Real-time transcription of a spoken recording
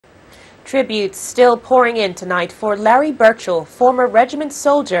Tributes still pouring in tonight for Larry Burchall, former regiment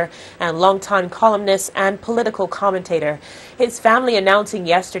soldier and longtime columnist and political commentator. His family announcing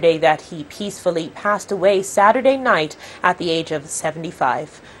yesterday that he peacefully passed away Saturday night at the age of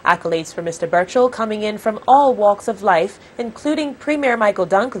 75. Accolades for Mr. Burchall coming in from all walks of life, including Premier Michael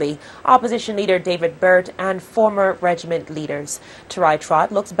Dunkley, Opposition Leader David Burt, and former regiment leaders. Tarai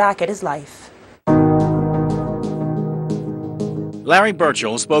Trott looks back at his life. Larry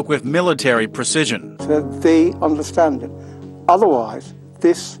Burchall spoke with military precision. So they understand it. Otherwise,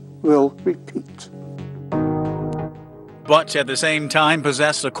 this will repeat. But at the same time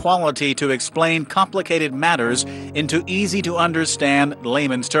possessed a quality to explain complicated matters into easy-to-understand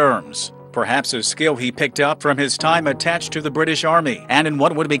layman's terms. Perhaps a skill he picked up from his time attached to the British Army and in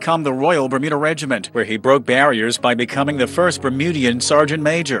what would become the Royal Bermuda Regiment, where he broke barriers by becoming the first Bermudian sergeant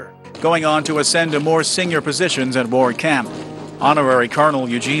major, going on to ascend to more senior positions at war camp. Honorary Colonel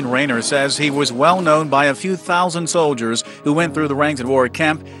Eugene Rayner says he was well known by a few thousand soldiers who went through the ranks at war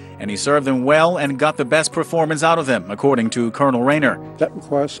camp, and he served them well and got the best performance out of them, according to Colonel Rayner. That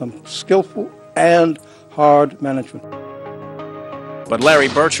requires some skillful and hard management. But Larry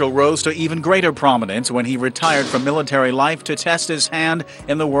Burchall rose to even greater prominence when he retired from military life to test his hand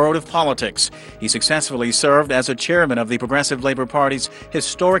in the world of politics. He successfully served as a chairman of the Progressive Labour Party's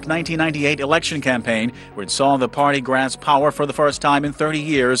historic 1998 election campaign, which saw the party grasp power for the first time in 30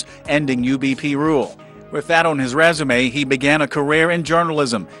 years, ending UBP rule. With that on his resume, he began a career in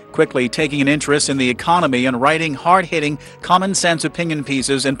journalism, quickly taking an interest in the economy and writing hard-hitting, common-sense opinion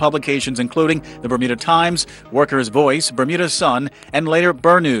pieces in publications including the Bermuda Times, Workers' Voice, Bermuda Sun, and later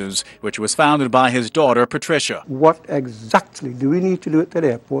News, which was founded by his daughter, Patricia. What exactly do we need to do at that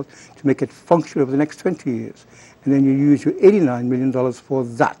airport to make it function over the next 20 years? And then you use your $89 million for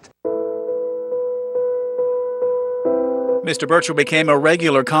that. Mr. Burchall became a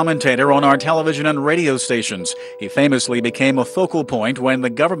regular commentator on our television and radio stations. He famously became a focal point when the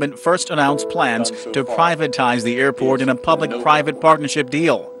government first announced plans to privatize the airport in a public-private partnership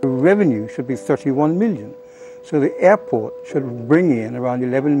deal. The revenue should be $31 million, so the airport should bring in around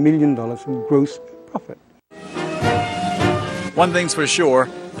 $11 million in gross profit. One thing's for sure,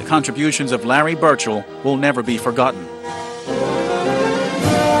 the contributions of Larry Burchall will never be forgotten.